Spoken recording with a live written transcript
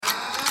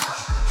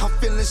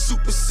feeling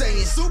Super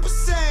Saiyan. Super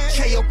Saiyan.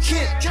 KO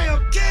Kent. KO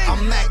Kent. I'm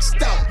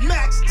maxed out.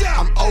 Maxed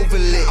out. I'm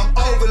overlit. I'm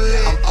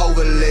overlit. I'm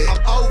overlit.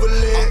 I'm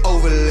overlit. I'm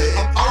overlit.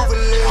 I'm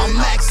overlit. I'm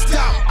maxed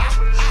out.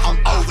 I'm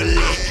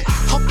overlit.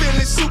 I'm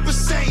feeling Super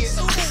Saiyan.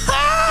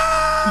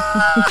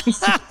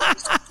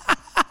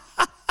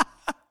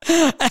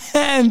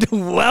 And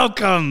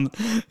welcome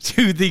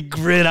to the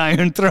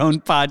Gridiron Throne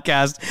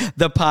Podcast,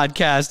 the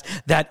podcast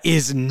that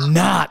is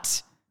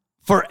not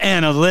for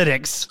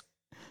analytics.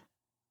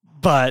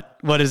 But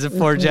what is it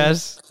for,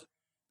 Jess?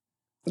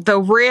 The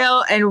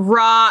real and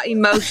raw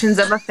emotions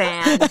of a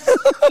fan.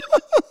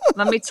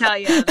 Let me tell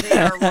you, they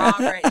are raw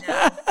right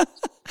now.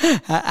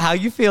 How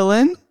you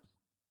feeling?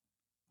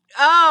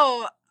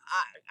 Oh,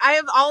 I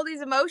have all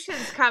these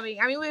emotions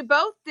coming. I mean, we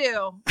both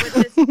do with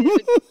this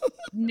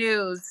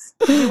news.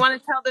 Do you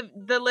want to tell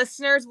the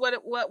listeners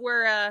what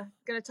we're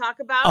going to talk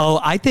about? Oh,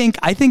 I think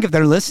if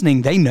they're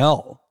listening, they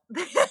know.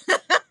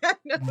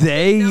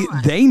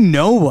 They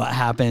know what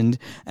happened,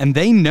 and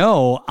they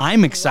know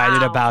I'm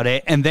excited about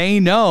it, and they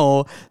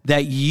know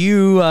that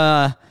you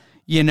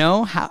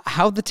know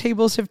how the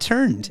tables have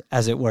turned,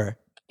 as it were.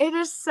 It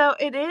is.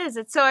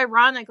 It's so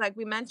ironic. Like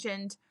we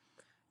mentioned,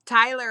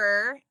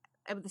 Tyler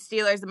of the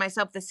Steelers and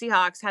myself, the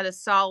Seahawks, had a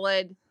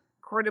solid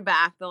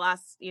quarterback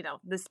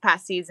this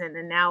past season,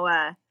 and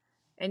now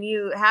and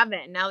you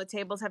haven't. Now the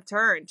tables have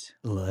turned.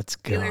 Let's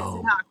go.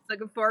 Seahawks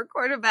looking for a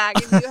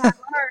quarterback, and you have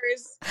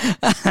ours.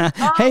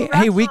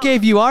 Hey, we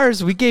gave you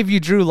ours. We gave you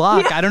Drew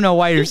Lock. Yeah. I don't know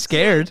why you're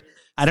scared.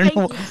 Thank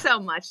you so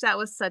much. That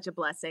was such a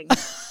blessing.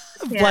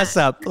 Bless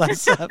up.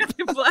 Bless your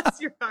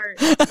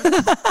heart.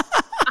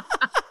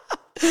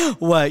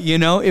 What,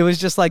 it was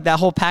just like that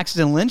whole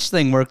Paxton Lynch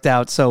thing worked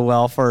out so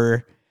well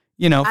for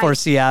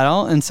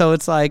Seattle. And so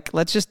it's like,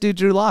 let's just do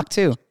Drew Lock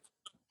too.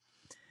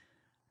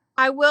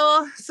 I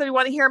will. So you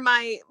want to hear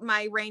my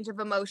range of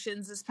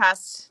emotions this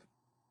past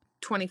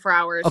 24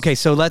 hours? Okay.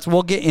 So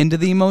we'll get into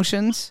the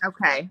emotions.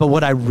 Okay. But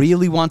what I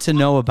really want to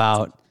know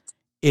about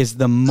is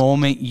the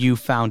moment you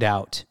found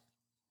out.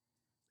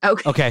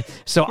 Okay.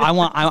 So I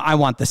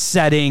want the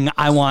setting.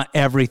 I want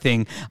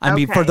everything. I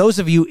mean, for those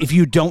of you, if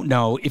you don't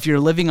know, if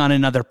you're living on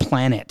another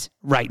planet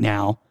right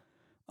now,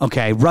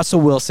 okay,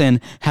 Russell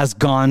Wilson has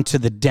gone to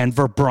the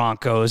Denver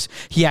Broncos.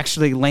 He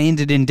actually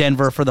landed in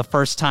Denver for the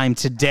first time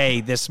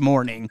this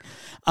morning,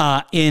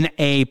 in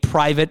a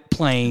private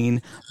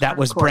plane that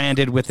was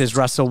branded with his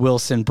Russell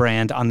Wilson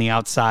brand on the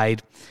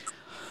outside.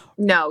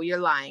 No, you're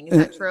lying. Is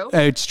that true?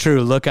 It's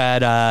true. Look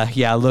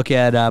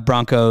at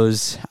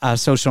Broncos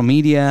social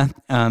media.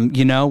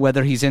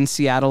 Whether he's in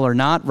Seattle or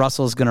not,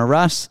 Russell's going to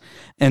Russ.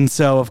 And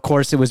so, of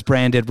course, it was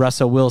branded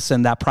Russell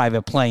Wilson, that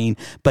private plane.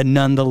 But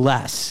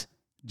nonetheless,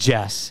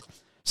 Jess,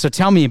 so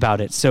tell me about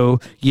it.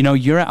 So,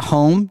 you're at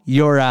home.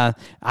 I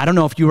don't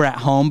know if you were at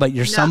home, but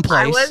you're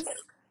someplace.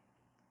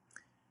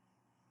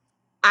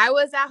 I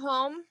was at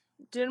home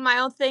doing my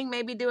own thing,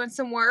 maybe doing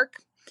some work.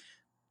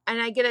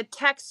 And I get a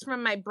text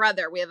from my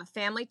brother. We have a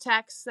family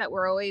text that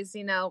we're always,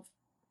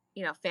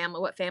 family,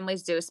 what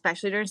families do,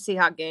 especially during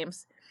Seahawks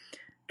games.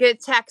 Get a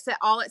text that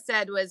all it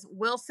said was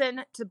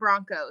Wilson to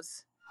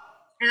Broncos.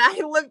 And I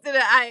looked at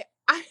it. I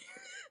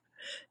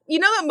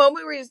that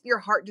moment where your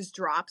heart just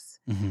drops.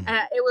 Mm-hmm.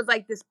 And it was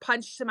like this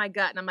punch to my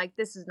gut. And I'm like,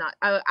 this is not,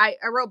 I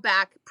wrote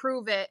back,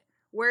 prove it.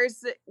 I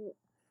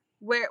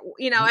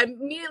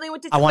immediately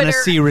went to Twitter. I want to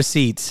see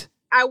receipts.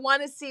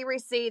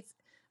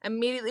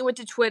 Immediately went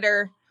to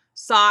Twitter.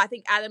 Saw, I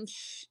think Adam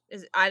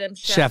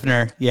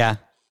Scheffner, yeah,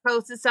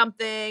 posted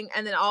something,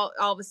 and then all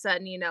of a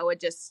sudden,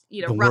 it just,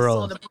 the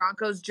Russell in the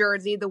Broncos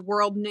jersey, the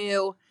world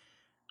knew.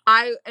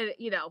 Our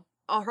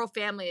whole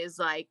family is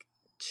like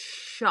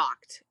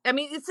shocked. I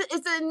mean, it's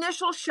an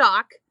initial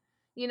shock,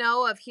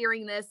 of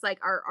hearing this, like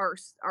our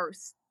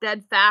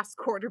steadfast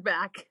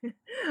quarterback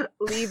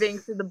leaving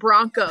for the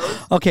Broncos.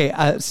 Okay,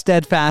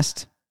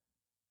 steadfast.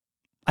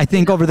 I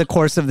think over the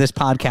course of this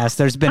podcast,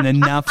 there's been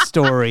enough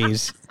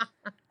stories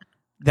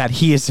that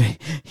he's a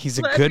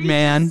good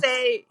man.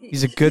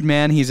 He's a good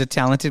man. He's a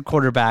talented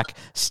quarterback.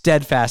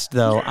 Steadfast,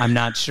 though, I'm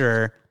not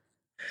sure.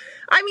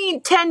 I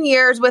mean, 10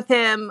 years with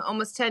him,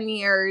 almost 10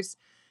 years.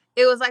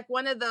 It was like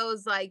one of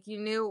those, like, you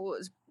knew it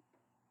was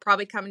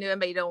probably coming to him,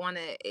 but you didn't want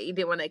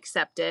to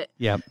accept it.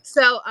 Yep.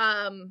 So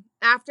and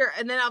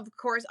then of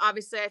course,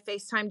 obviously, I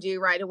FaceTimed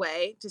you right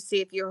away to see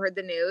if you heard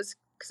the news,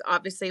 because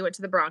obviously you went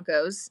to the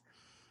Broncos.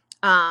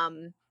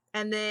 And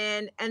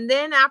then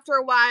after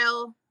a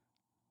while,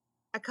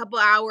 a couple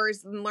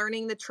hours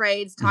learning the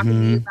trades, talking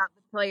to you about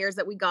the players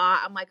that we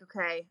got. I'm like,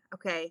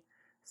 okay,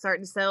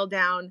 starting to settle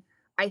down.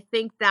 I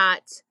think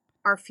that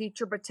our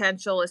future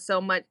potential is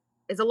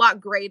a lot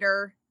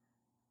greater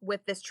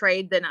with this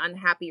trade than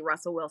unhappy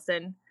Russell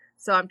Wilson.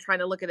 So I'm trying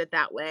to look at it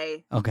that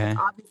way. Okay.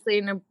 Obviously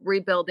in a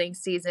rebuilding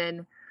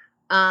season.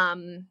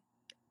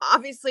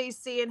 Obviously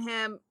seeing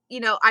him,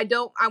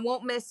 I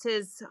won't miss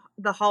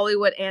the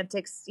Hollywood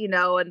antics,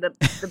 and the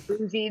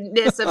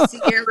bouginess of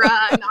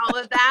Sierra and all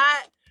of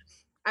that.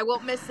 I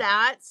won't miss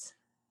that,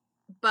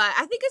 but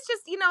I think it's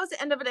just, it's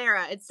the end of an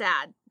era. It's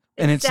sad.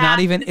 It's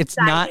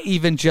not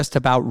even just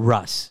about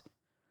Russ.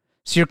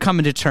 So you're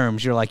coming to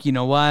terms. You're like, you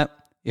know what?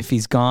 If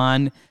he's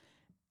gone,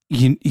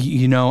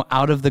 you know,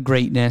 out of the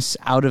greatness,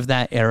 out of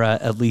that era,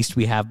 at least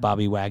we have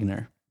Bobby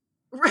Wagner.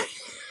 Right.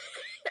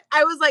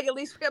 I was like, at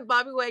least we have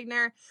Bobby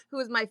Wagner, who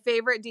was my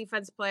favorite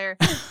defense player.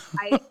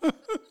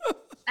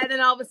 And then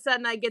all of a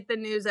sudden I get the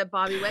news that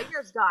Bobby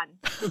Wagner's gone.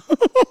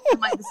 I'm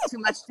like, this is too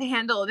much to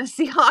handle in a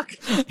Seahawks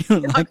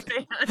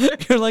fan.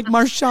 You're like,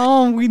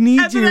 Marshawn, we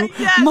need you.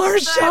 Yes,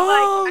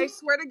 Marshawn. I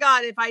swear to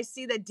God, if I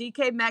see that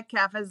DK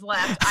Metcalf has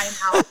left, I am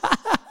out.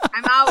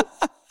 I'm out.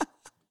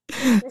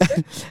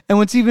 And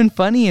what's even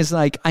funny is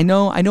like, I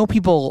know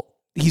people,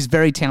 he's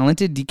very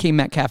talented. DK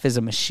Metcalf is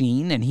a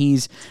machine,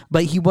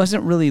 but he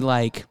wasn't really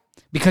like,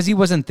 because he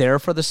wasn't there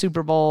for the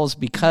Super Bowls,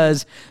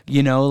 because,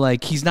 you know,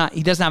 like he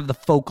doesn't have the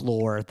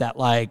folklore that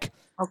like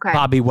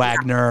Bobby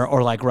Wagner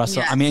or like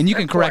Russell. Yes, I mean, and you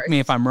can correct course. me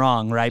if I'm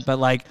wrong, right? But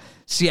like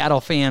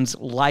Seattle fans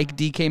like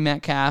DK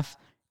Metcalf,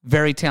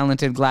 very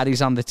talented, glad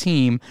he's on the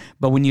team.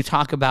 But when you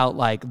talk about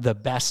like the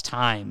best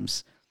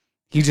times,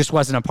 he just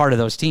wasn't a part of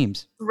those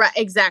teams. Right,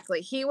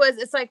 exactly.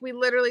 It's like we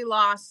literally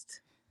lost.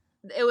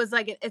 It was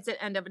like it's an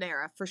end of an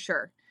era for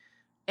sure.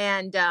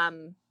 And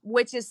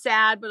which is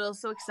sad, but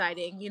also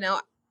exciting. You know,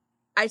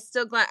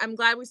 I'm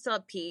glad we still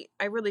have Pete.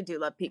 I really do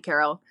love Pete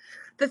Carroll.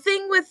 The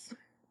thing with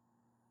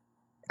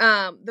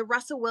the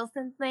Russell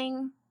Wilson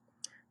thing,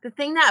 the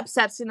thing that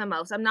upsets me the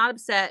most, I'm not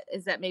upset,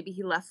 is that maybe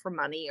he left for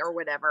money or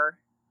whatever.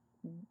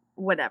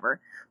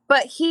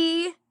 But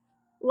he,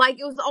 like,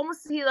 it was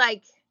almost he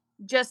like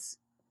just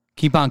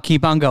keep on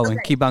going.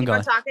 Okay, keep on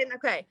going. Talking.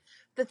 Okay.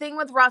 The thing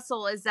with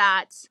Russell is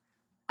that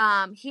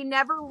he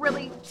never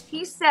really.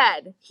 He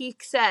said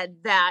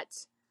that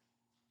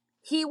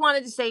he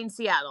wanted to stay in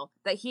Seattle.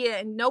 That he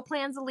had no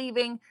plans of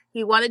leaving.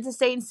 He wanted to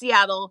stay in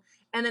Seattle,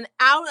 and then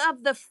out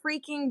of the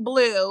freaking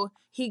blue,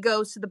 he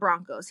goes to the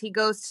Broncos. He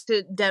goes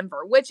to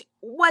Denver, which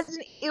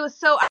wasn't. It was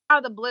so out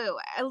of the blue.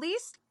 At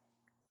least,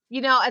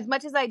 you know, as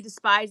much as I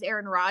despise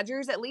Aaron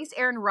Rodgers, at least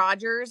Aaron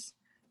Rodgers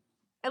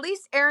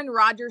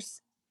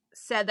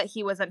said that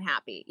he was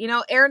unhappy. You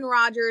know, Aaron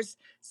Rodgers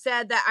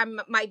said that I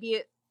might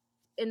be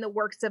in the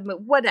works of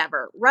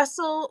whatever.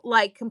 Russell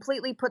like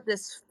completely put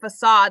this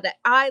facade that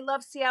I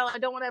love Seattle, I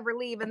don't want to ever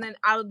leave, and then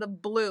out of the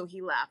blue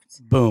he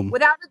left. Boom.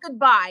 Without a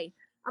goodbye.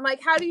 I'm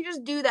like, how do you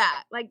just do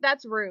that? Like,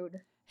 that's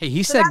rude. Hey,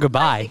 he said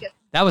goodbye.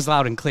 That was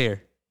loud and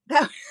clear.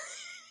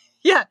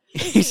 Yeah.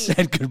 He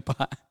said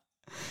goodbye.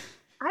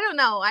 I don't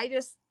know. I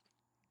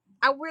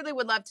really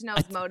would love to know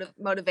his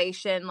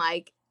motivation.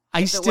 Like,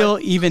 I still,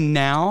 even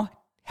now,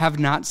 have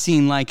not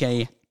seen like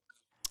a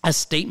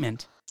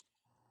statement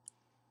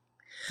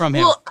from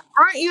him. Well,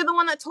 aren't you the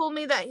one that told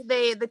me that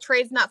the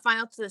trade's not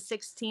final to the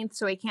 16th,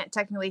 so he can't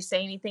technically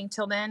say anything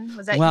till then?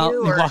 Was that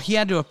you? Or? Well, he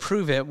had to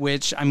approve it,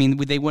 which, I mean,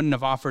 they wouldn't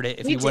have offered it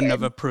if he wouldn't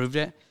have approved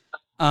it.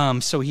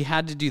 So he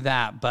had to do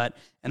that,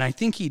 and I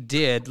think he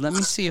did. Let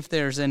me see if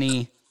there's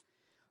any.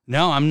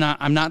 No, I'm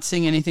not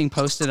seeing anything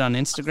posted on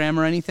Instagram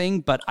or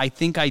anything, but I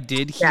think I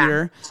did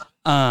hear.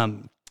 Yeah.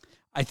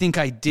 I think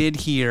I did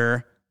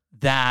hear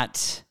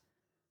that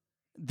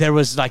there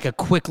was like a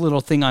quick little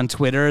thing on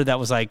Twitter that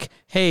was like,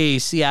 "Hey,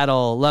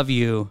 Seattle, love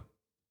you.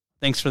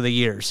 Thanks for the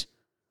years."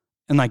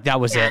 And like, that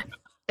was it.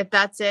 If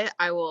that's it,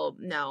 I will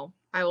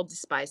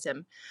despise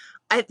him.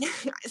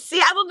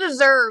 Seattle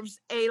deserves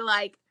a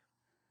like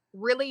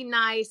really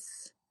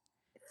nice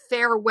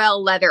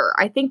farewell letter.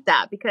 I think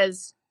that,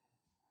 because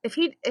if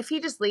he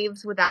just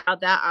leaves without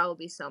that, I will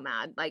be so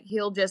mad. Like,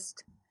 he'll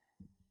just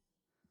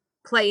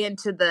play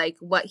into the, like,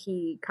 what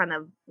he kind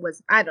of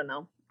was. I don't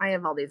know. I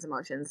have all these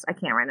emotions. I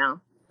can't right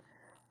now.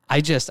 I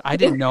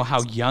didn't know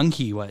how young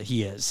he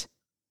is.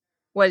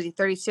 What is he,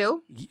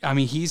 32? I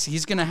mean,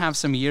 he's going to have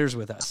some years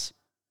with us.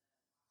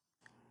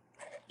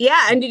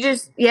 Yeah, and you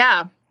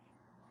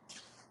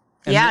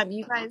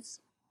guys.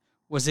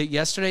 Was it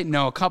yesterday?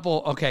 No, a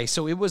couple. Okay,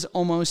 so it was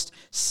almost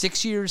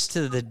 6 years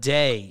to the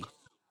day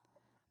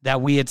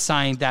that we had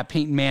signed, that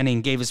Peyton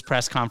Manning gave his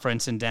press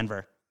conference in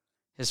Denver.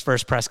 His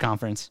first press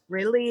conference.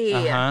 Really?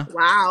 Uh-huh.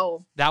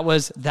 Wow. That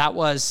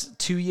was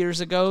 2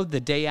 years ago. The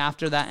day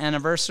after that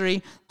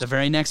anniversary, the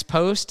very next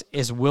post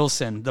is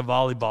Wilson, the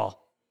volleyball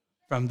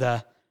from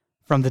the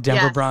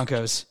Denver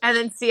Broncos. And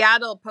then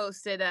Seattle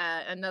posted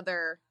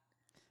the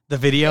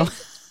video.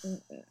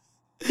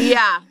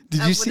 Yeah.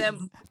 Did you see?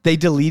 They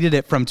deleted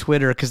it from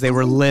Twitter because they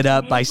were lit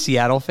up by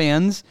Seattle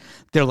fans.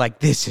 They're like,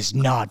 "This is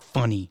not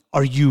funny.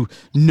 Are you?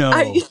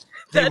 No."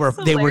 They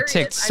were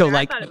ticked. So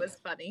I thought it was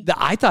funny.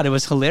 I thought it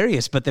was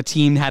hilarious, but the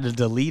team had to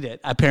delete it.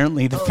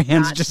 Apparently, the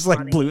fans just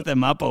like blew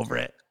them up over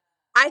it.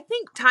 I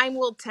think time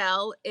will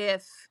tell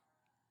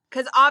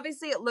because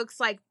obviously it looks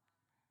like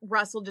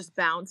Russell just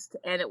bounced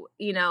and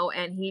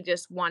and he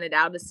just wanted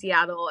out of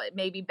Seattle. It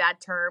may be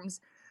bad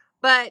terms,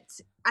 but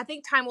I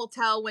think time will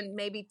tell when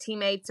maybe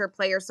teammates or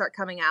players start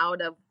coming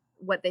out of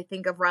what they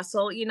think of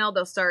Russell.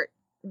 They'll start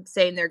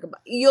saying their goodbye.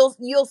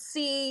 You'll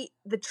see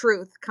the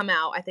truth come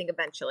out, I think,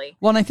 eventually.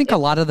 Well, and I think a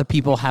lot of the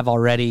people have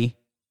already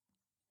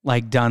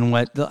like done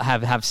what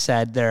have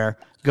said their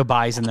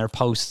goodbyes and their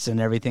posts and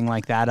everything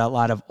like that. A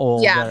lot of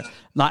old,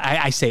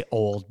 I say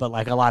old, but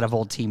like a lot of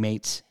old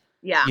teammates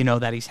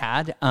that he's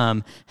had,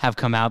 have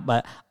come out.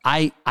 But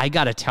I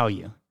got to tell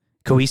you,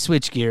 can we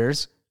switch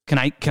gears? Can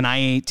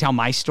I tell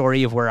my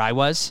story of where I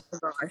was? Oh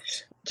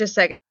gosh. Just a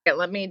second.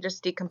 Let me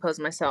just decompose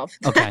myself.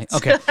 Okay.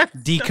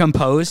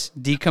 Decompress.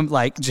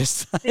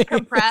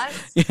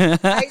 Yeah.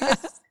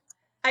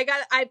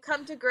 I've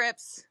come to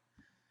grips.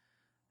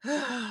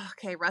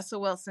 Okay,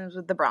 Russell Wilson's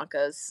with the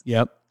Broncos.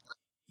 Yep.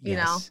 You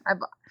know,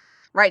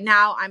 right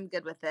now I'm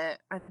good with it.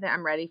 I think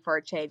I'm ready for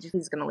a change if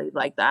he's going to leave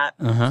like that.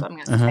 So I'm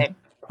going to say.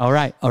 All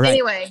right.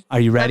 Anyway. Are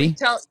you ready?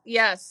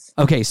 Yes.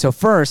 Okay, so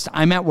first,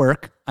 I'm at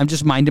work. I'm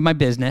just minding my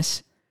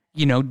business,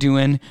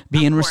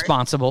 being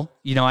responsible.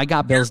 I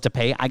got bills to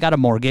pay. I got a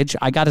mortgage.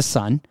 I got a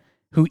son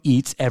who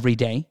eats every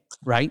day,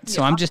 right?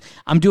 So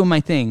I'm doing my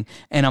thing,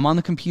 and I'm on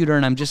the computer,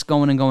 and I'm just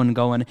going,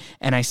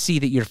 and I see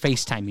that you're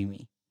FaceTiming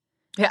me.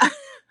 Yeah.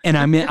 And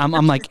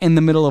I'm like in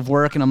the middle of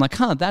work, and I'm like,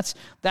 that's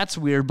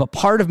weird. But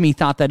part of me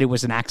thought that it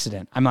was an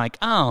accident. I'm like,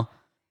 oh,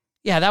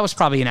 yeah, that was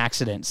probably an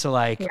accident. So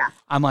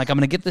I'm like, I'm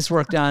going to get this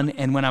work done.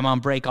 And when I'm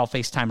on break, I'll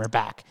FaceTime her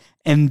back.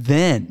 And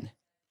then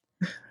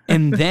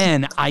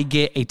I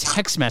get a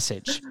text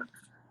message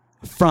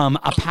from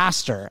a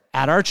pastor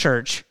at our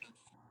church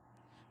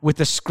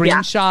with a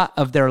screenshot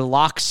of their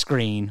lock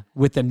screen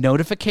with a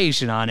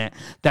notification on it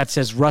that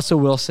says Russell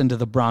Wilson to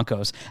the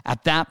Broncos.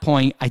 At that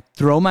point, I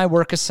throw my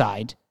work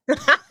aside.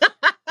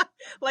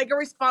 Like a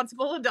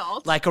responsible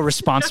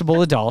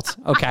adult.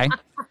 Okay.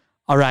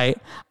 All right.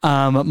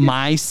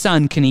 My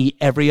son can eat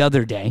every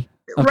other day.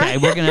 Okay.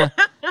 Right. We're going to,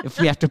 if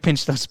we have to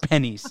pinch those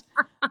pennies.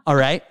 All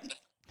right.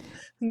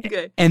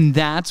 Good. And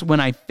that's when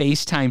I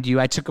FaceTimed you.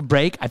 I took a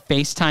break. I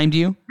FaceTimed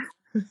you.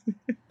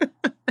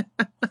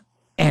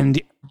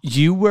 And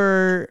you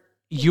were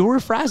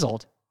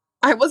frazzled.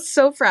 I was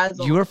so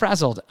frazzled. You were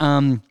frazzled.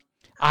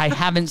 I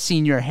haven't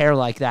seen your hair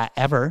like that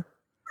ever.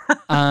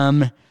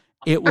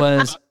 It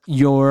was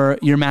your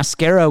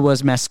mascara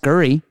was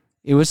mascurry.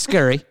 It was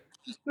scurry.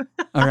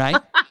 All right.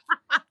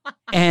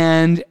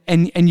 And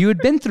you had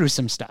been through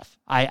some stuff.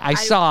 I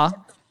saw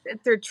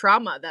through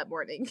trauma that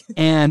morning.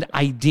 And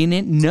I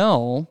didn't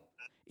know.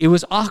 It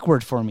was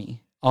awkward for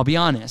me, I'll be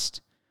honest,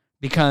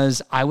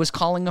 because I was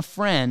calling a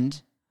friend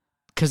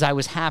because I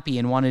was happy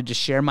and wanted to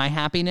share my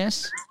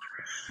happiness.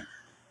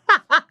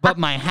 But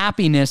my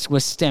happiness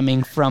was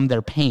stemming from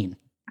their pain.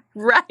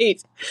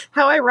 Right.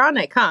 How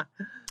ironic, huh?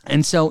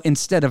 And so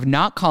instead of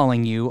not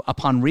calling you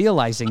upon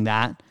realizing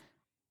that,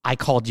 I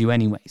called you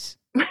anyways.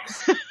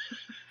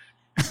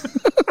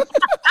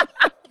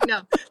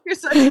 No, you're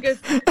such a good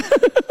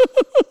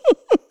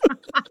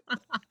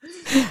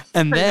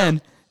And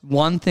then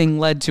one thing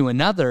led to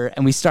another,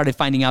 and we started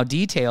finding out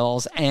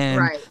details.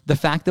 And the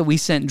fact that we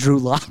sent Drew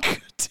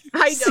Lock to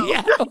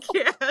Seattle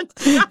I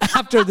can't.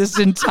 after this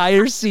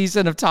entire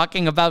season of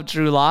talking about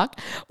Drew Lock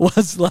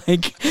was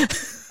like...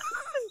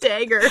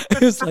 Dagger.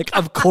 It was like,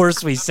 of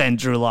course we send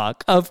Drew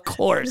Lock. Of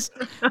course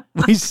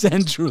we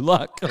send Drew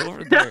Lock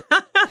over there.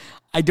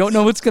 I don't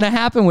know what's going to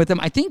happen with him.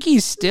 I think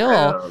he's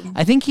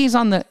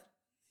on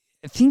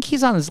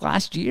his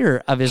last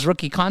year of his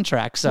rookie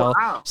contract. So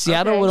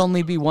Seattle would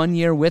only be 1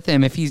 year with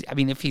him if he's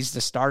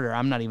the starter.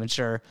 I'm not even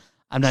sure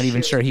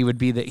he would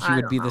be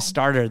the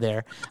starter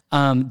there.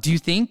 Do you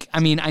think,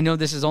 I know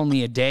this is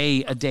only a day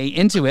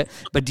into it,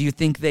 but do you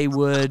think they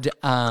would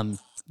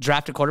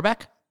draft a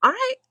quarterback?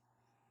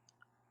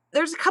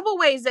 There's a couple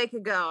ways they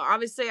could go.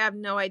 Obviously, I have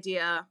no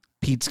idea.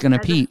 Pete's gonna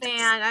Pete.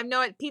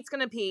 Pete's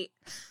gonna Pete.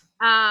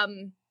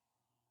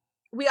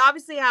 We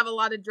obviously have a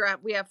lot of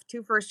draft. We have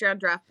 2 first-round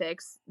draft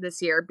picks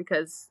this year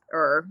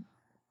or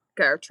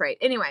trade.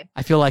 Anyway,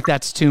 I feel like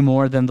that's 2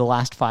 more than the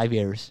last 5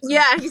 years.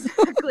 Yeah,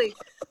 exactly.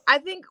 I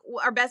think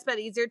our best bet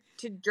is either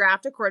to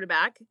draft a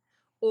quarterback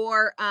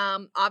or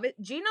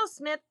Geno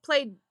Smith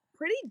played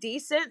pretty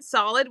decent,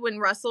 solid when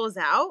Russell was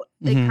out.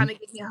 They kind of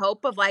gave me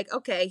hope of like,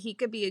 okay, he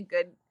could be a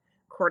good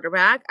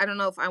quarterback. I don't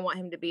know if I want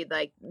him to be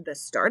like the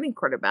starting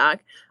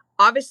quarterback.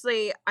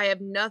 Obviously, I have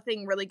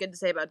nothing really good to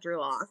say about Drew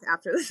Lock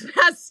after this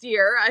past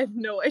year. I have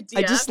no idea.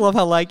 I just love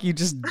how you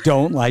just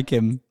don't like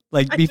him.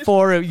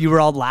 Before you were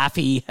all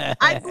laughy.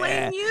 I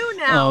blame you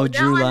now. Oh,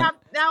 Drew Lock.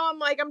 Now I'm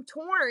like, I'm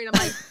torn. I'm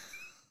like,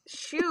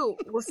 shoot,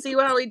 we'll see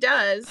how he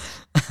does.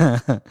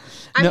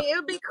 It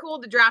would be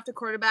cool to draft a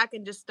quarterback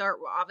and just start.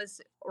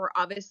 We're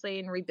obviously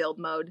in rebuild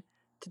mode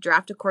to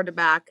draft a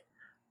quarterback.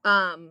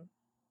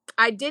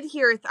 I did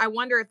hear. I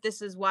wonder if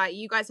this is why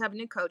you guys have a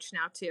new coach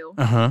now too.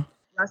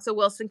 Russell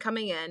Wilson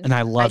coming in, and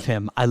I love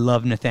him. I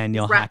love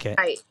Nathaniel Hackett.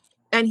 Right.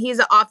 And he's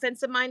an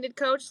offensive-minded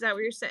coach. Is that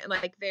what you're saying?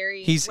 Like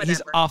very. He's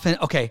often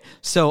okay.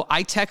 So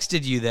I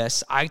texted you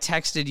this. I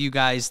texted you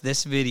guys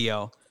this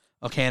video.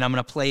 Okay, and I'm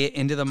gonna play it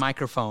into the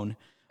microphone.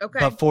 Okay.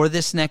 But for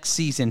this next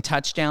season,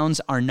 touchdowns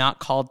are not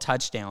called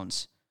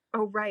touchdowns.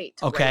 Oh, right.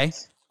 Okay.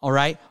 Right. All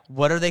right.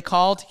 What are they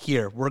called?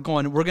 Here, we're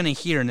gonna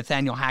hear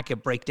Nathaniel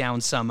Hackett break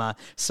down some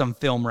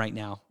film right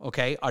now.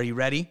 Okay. Are you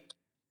ready?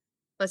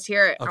 Let's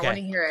hear it. Okay. I want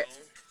to hear it.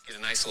 Get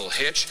a nice little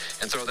hitch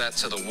and throw that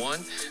to the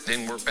 1.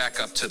 Then work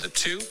back up to the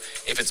 2.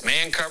 If it's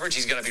man coverage,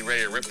 he's got to be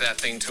ready to rip that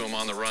thing to him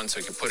on the run so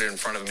he can put it in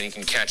front of him and he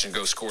can catch and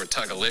go score a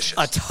Tug-a-licious.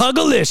 A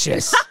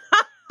Tug-a-licious.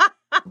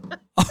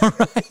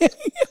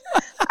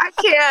 I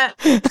can't.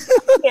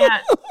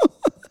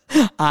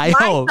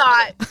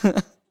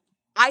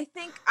 I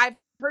think I've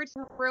heard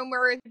some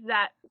rumors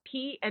that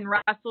Pete and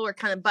Russell are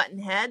kind of butting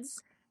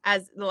heads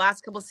as the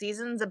last couple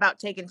seasons about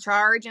taking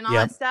charge and all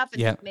that stuff.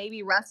 And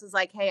maybe Russ is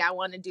like, hey, I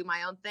want to do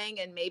my own thing.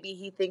 And maybe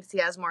he thinks he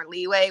has more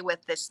leeway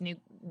with this new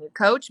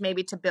coach,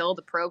 maybe to build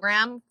a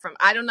program from,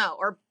 I don't know.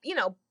 Or,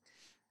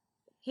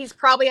 he's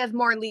probably has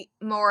more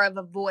of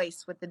a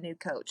voice with the new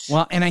coach.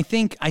 Well, and I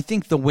think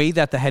the way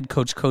that the head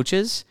coach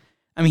coaches,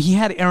 I mean, he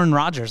had Aaron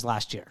Rodgers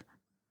last year.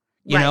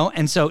 You know,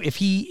 and so if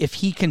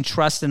he can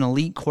trust an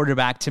elite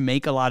quarterback to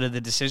make a lot of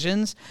the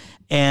decisions,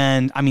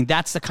 and I mean,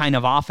 that's the kind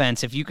of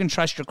offense, if you can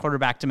trust your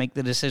quarterback to make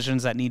the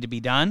decisions that need to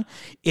be done,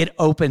 it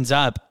opens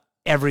up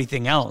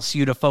everything else,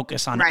 you to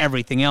focus on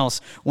everything else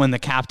when the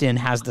captain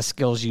has the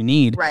skills you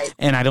need. Right.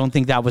 And I don't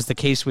think that was the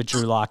case with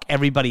Drew Lock.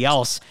 Everybody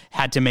else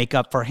had to make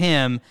up for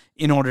him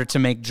in order to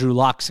make Drew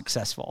Lock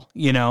successful,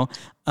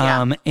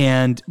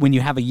 and when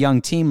you have a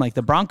young team like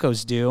the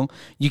Broncos do,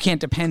 you can't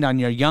depend on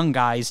your young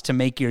guys to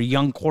make your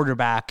young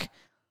quarterback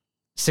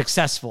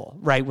successful,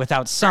 right?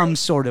 Without some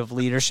sort of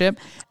leadership.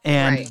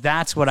 And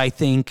that's what I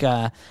think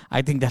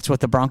that's what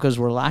the Broncos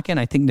were lacking.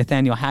 I think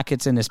Nathaniel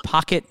Hackett's in his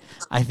pocket.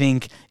 I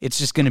think it's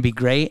just going to be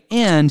great.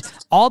 And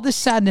all this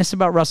sadness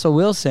about Russell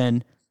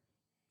Wilson,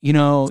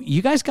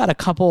 you guys got a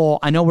couple,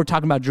 I know we're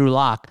talking about Drew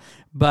Lock,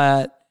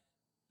 but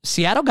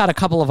Seattle got a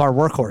couple of our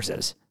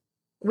workhorses.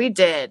 We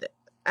did.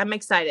 I'm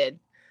excited.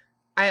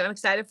 I'm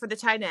excited for the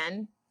tight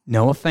end.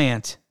 Noah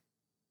Fant.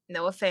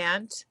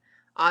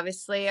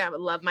 Obviously, I would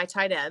love my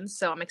tight ends,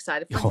 so I'm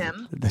excited for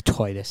him. The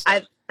toitest.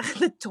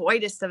 The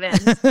toitest of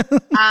ends.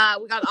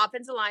 We got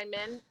offensive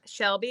lineman,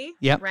 Shelby.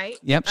 Yep. Right?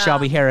 Yep,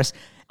 Shelby Harris.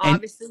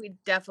 Obviously, we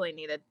definitely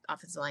need an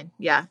offensive line.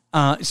 Yeah.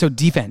 So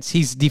defense.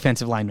 He's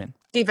defensive lineman.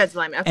 Defensive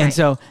lineman, okay.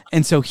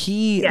 And so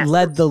he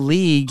led the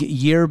league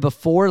year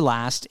before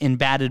last in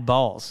batted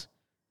balls.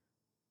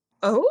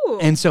 Oh.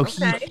 And so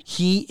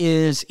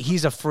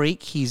he's a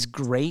freak. He's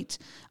great.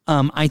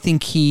 I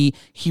think he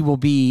will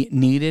be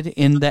needed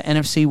in the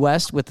NFC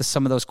West with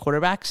some of those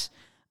quarterbacks.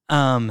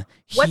 How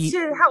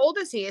old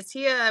is he? Is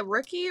he a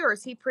rookie or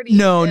is he pretty?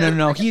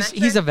 No.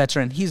 He's a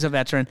veteran. He's a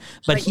veteran,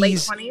 but like late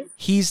 20s?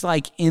 He's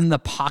like in the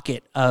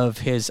pocket of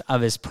his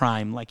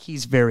prime. Like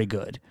he's very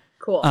good.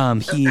 Cool.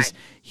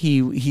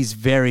 He's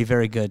very,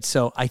 very good.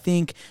 So I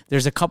think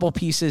there's a couple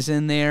pieces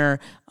in there.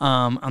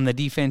 On the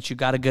defense, you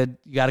got a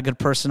good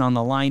person on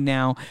the line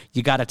now.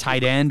 You got a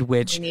tight end,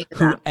 which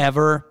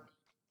whoever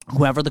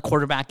the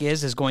quarterback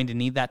is going to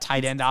need that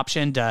tight end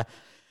option to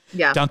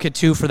dunk it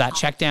to for that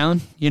check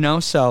down,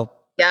 So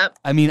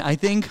I mean, I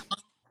think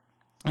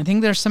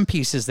there's some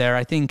pieces there.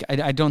 I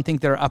don't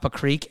think they're up a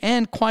creek.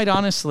 And quite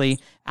honestly,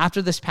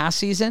 after this past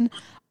season,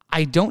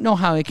 I don't know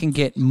how it can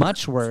get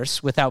much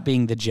worse without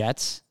being the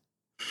Jets.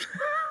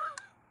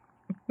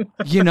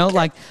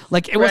 Like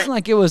it wasn't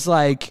like it was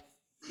like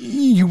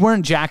you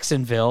weren't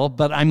Jacksonville,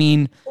 but I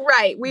mean,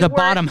 the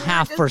bottom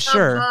half for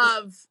sure.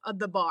 Of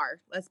the bar,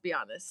 let's be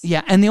honest.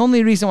 Yeah, and the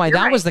only reason why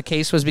that was the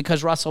case was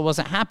because Russell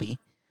wasn't happy.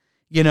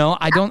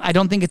 I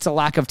don't think it's a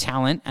lack of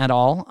talent at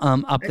all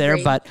up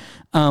there, but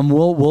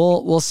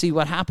we'll see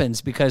what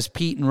happens because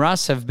Pete and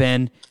Russ,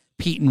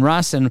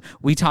 and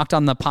we talked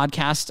on the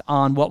podcast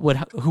on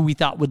who we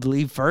thought would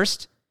leave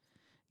first.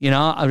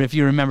 If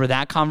you remember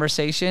that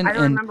conversation. I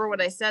don't remember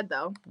what I said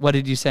though. What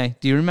did you say?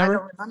 Do you remember? I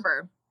don't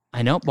remember.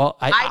 I know. Well,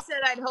 I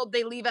said I'd hope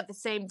they leave at the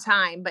same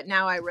time, but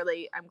now I'm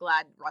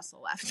glad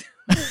Russell left.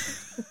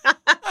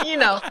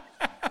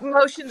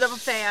 Emotions of a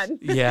fan.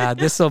 Yeah,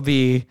 this will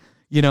be,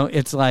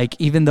 it's like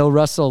even though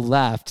Russell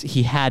left,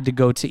 he had to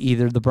go to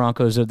either the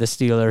Broncos or the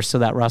Steelers so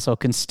that Russell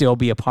can still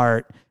be a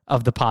part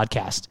of the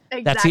podcast.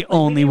 Exactly. That's the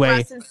only way.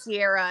 Russ and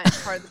Sierra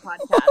as part of the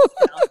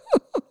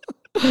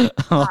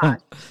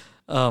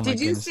podcast. Did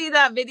you see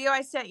that video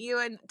I sent you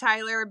and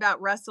Tyler about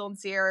Russell and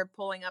Sierra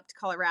pulling up to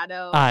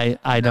Colorado? I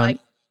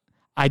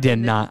did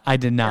not,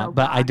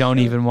 but I don't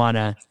even want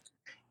to.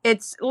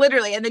 It's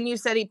literally, and then you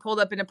said he pulled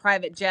up in a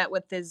private jet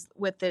with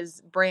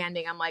his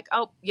branding. I'm like,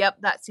 oh, yep,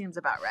 that seems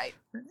about right.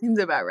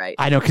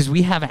 I know, because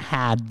we haven't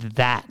had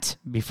that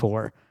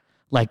before.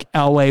 Like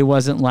Elway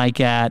wasn't like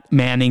that.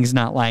 Manning's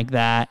not like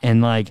that,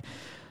 and like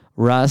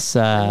Russ.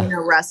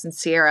 Russ and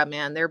Sierra,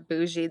 man, they're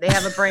bougie. They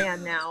have a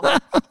brand now.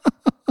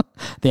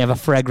 They have a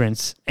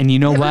fragrance, and you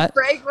know what?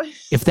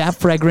 If that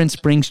fragrance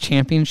brings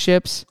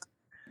championships,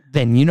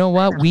 then you know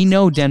what? We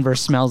know Denver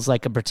smells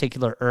like a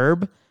particular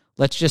herb.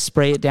 Let's just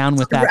spray it down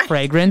with that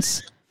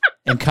fragrance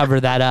and cover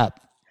that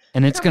up.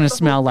 And it's going to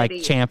smell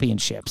like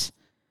championships.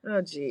 Oh,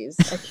 geez.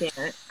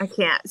 I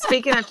can't.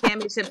 Speaking of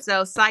championships,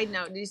 though, side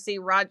note, did you see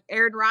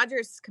Aaron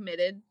Rodgers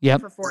committed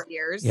for 4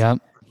 years? Yep,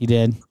 he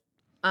did.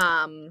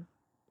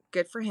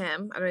 Good for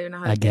him. I don't even know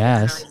how to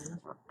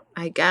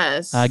I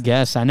guess.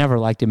 I never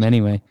liked him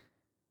anyway.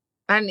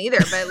 I didn't either,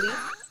 but at least.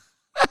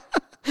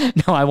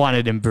 No, I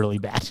wanted him really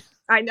bad.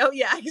 I know,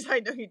 yeah, because I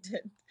know you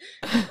did.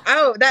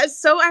 Oh, that's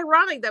so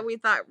ironic that we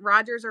thought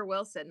Rodgers or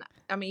Wilson.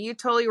 I mean, you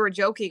totally were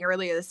joking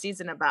earlier this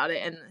season about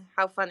it, and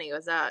how funny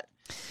was that?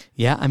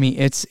 Yeah, I mean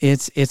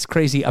it's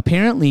crazy.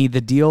 Apparently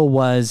the deal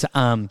was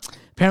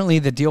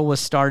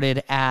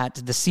started at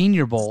the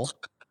Senior Bowl.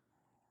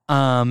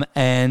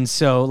 And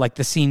so like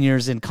the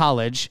seniors in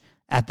college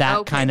at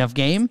that kind of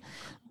game,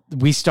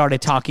 we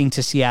started talking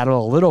to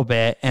Seattle a little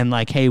bit and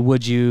like, hey,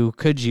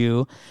 could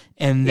you?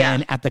 And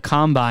then at the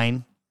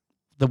combine,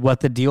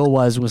 what the deal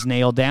was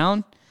nailed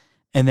down.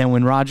 And then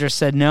when Roger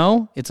said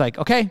no, it's like,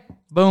 okay,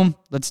 boom,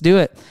 let's do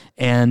it.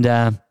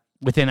 And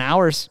within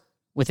hours,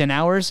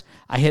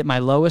 I hit my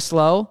lowest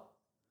low.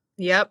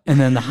 Yep. And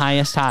then the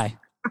highest high.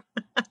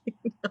 I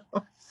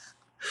know.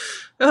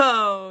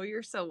 Oh,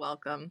 you're so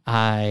welcome.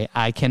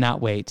 I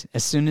cannot wait.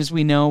 As soon as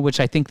we know, which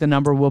I think the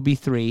number will be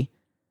 3,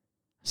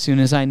 as soon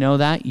as I know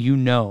that,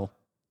 the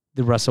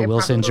Russell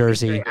Wilson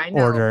jersey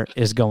order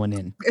is going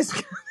in. It's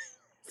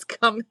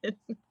coming.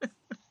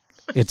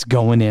 It's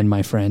going in,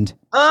 my friend.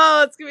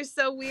 Oh, it's going to be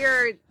so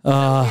weird.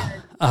 Why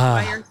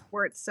are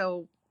sports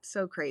so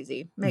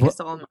crazy? Make us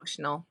all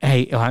emotional.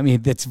 Hey, I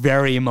mean, it's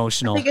very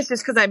emotional. I think it's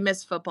just because I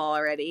miss football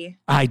already.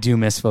 I do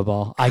miss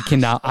football. I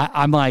cannot.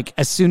 I'm like,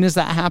 as soon as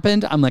that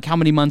happened, I'm like, how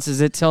many months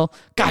is it till?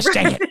 Gosh,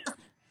 dang it.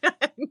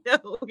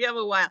 No, we have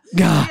a while.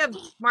 We have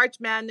March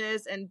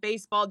Madness and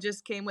baseball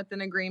just came with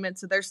an agreement,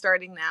 so they're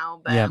starting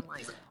now. But I'm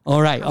like,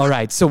 all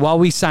right. So while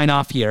we sign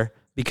off here,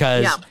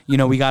 because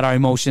we got our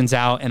emotions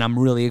out, and I'm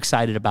really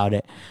excited about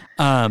it.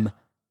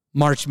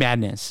 March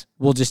Madness.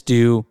 We'll just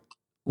do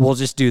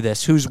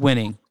this. Who's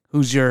winning?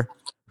 Who's your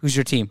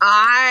team?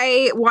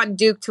 I want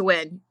Duke to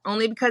win,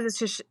 only because it's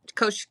just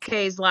Coach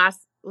K's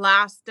last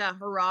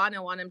hurrah, and I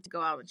want him to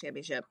go out with a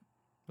championship.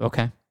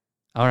 Okay.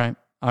 All right.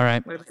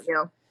 What about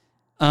you?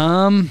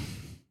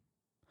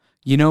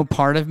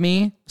 Part of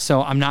me,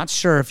 so I'm not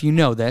sure if you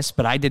know this,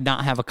 but I did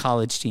not have a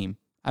college team.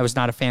 I was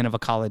not a fan of a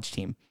college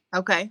team.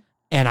 Okay.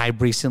 And I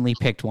recently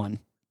picked one.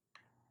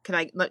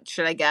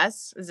 Should I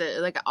guess? Is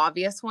it like an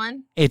obvious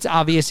one? It's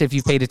obvious if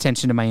you paid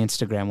attention to my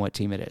Instagram what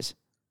team it is.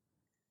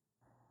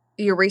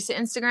 Your recent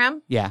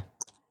Instagram? Yeah.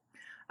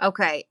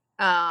 Okay.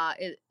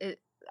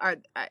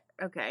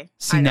 Okay.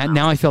 See,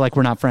 now I feel like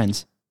we're not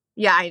friends.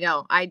 Yeah, I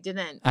know. I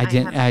didn't.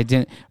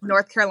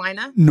 North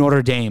Carolina?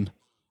 Notre Dame.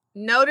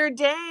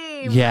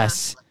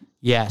 Yes.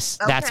 Okay.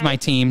 That's my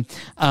team.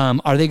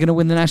 Are they going to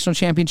win the national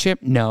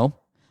championship? No.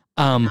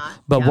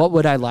 But what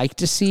would I like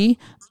to see?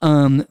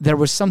 There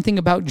was something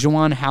about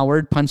Juwan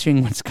Howard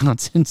punching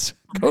Wisconsin's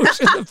coach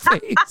in the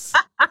face.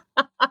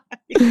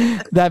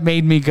 That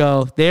made me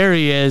go, there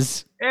he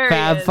is.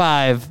 Fab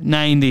Five,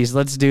 90s.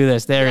 Let's do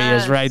this. There he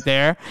is right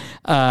there.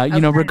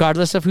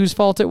 Regardless of whose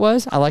fault it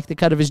was, I like the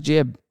cut of his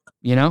jib,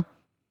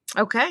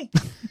 Okay.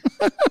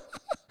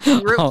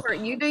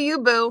 You do you,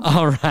 boo.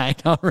 All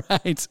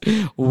right.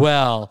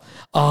 Well,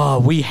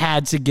 we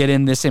had to get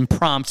in this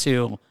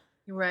impromptu.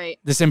 Right.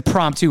 This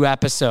impromptu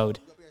episode.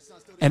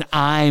 And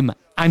I'm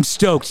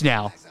stoked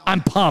now.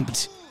 I'm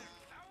pumped.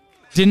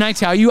 Didn't I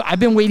tell you? I've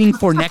been waiting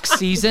for next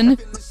season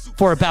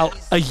for about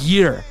a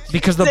year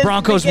because the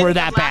Broncos were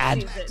that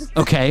bad.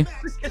 Okay.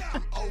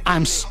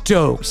 I'm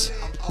stoked.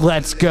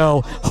 Let's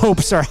go.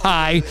 Hopes are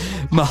high.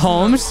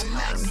 Mahomes.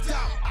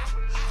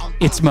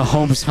 It's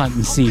Mahomes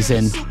hunting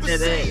season.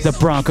 It is. The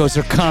Broncos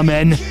are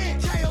coming.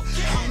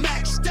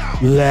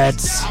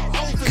 Let's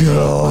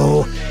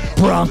go.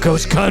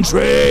 Broncos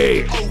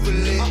country.